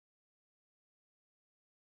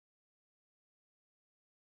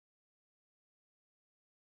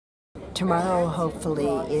Tomorrow, hopefully,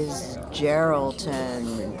 is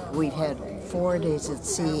Geraldton. We've had 4 days at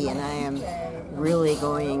sea, and I am really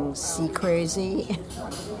going sea crazy.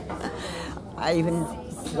 I even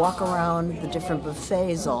walk around the different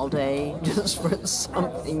buffets all day just for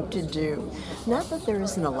something to do. Not that there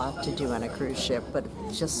isn't a lot to do on a cruise ship, but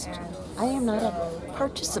just I am not a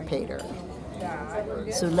participator.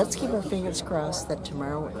 So let's keep our fingers crossed that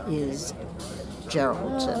tomorrow is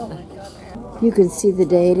Geraldton. You can see the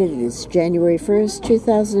date. It is January 1st,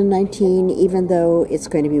 2019, even though it's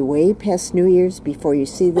going to be way past New Year's before you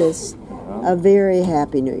see this. A very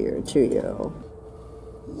happy New Year to you.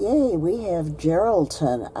 Yay, we have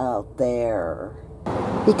Geraldton out there.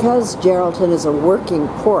 Because Geraldton is a working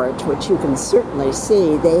port, which you can certainly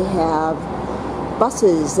see, they have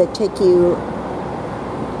buses that take you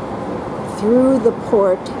through the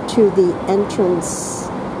port to the entrance.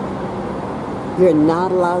 You're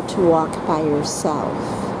not allowed to walk by yourself.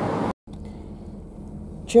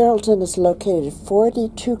 Geraldton is located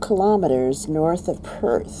 42 kilometers north of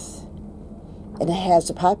Perth, and it has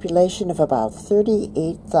a population of about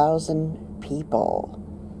 38,000 people.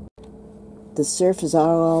 The surf is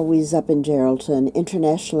always up in Geraldton,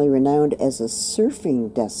 internationally renowned as a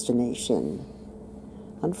surfing destination.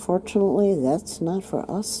 Unfortunately, that's not for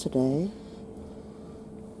us today,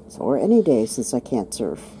 or any day since I can't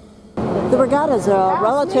surf. The Regatta is a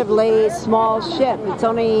relatively small ship. It's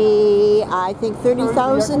only, I think,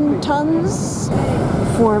 30,000 tons.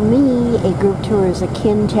 For me, a group tour is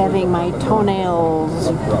akin to having my toenails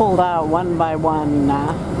pulled out one by one.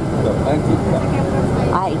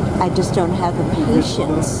 I just don't have the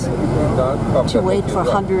patience to wait for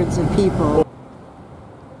hundreds of people.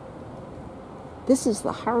 This is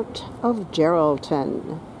the heart of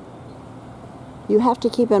Geraldton. You have to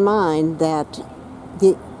keep in mind that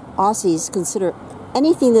the Aussies consider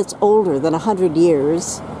anything that's older than 100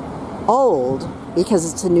 years old because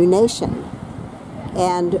it's a new nation.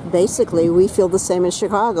 And basically we feel the same in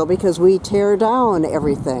Chicago because we tear down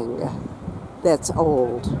everything that's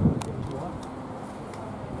old.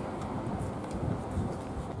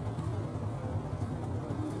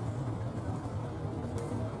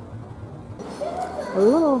 A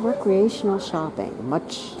little recreational shopping,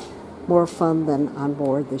 much more fun than on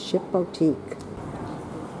board the ship boutique.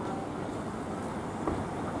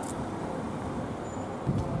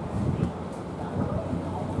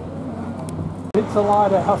 It's a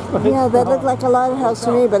lighthouse. Yeah, that looked like a lighthouse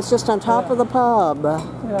to me, but it's just on top of the pub.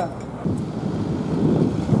 Yeah.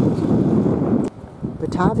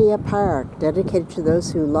 Batavia Park, dedicated to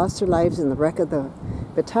those who lost their lives in the wreck of the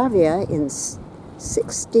Batavia in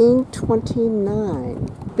 1629.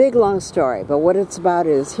 Big long story, but what it's about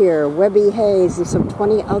is here, Webby Hayes and some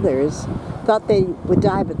 20 others thought they would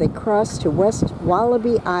die, but they crossed to West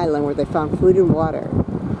Wallaby Island where they found food and water.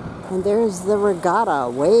 And there's the Regatta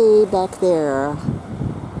way back there,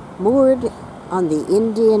 moored on the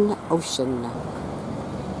Indian Ocean.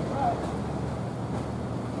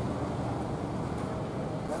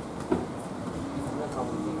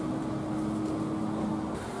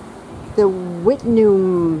 The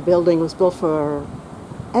Whitnum building was built for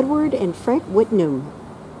Edward and Frank Whitnum,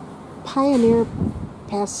 pioneer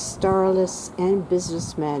pastoralists and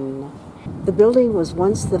businessmen. The building was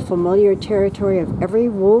once the familiar territory of every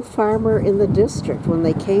wool farmer in the district when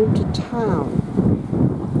they came to town.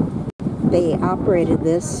 They operated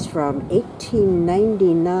this from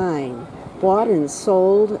 1899, bought and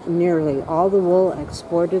sold nearly all the wool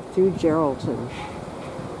exported through Geraldton.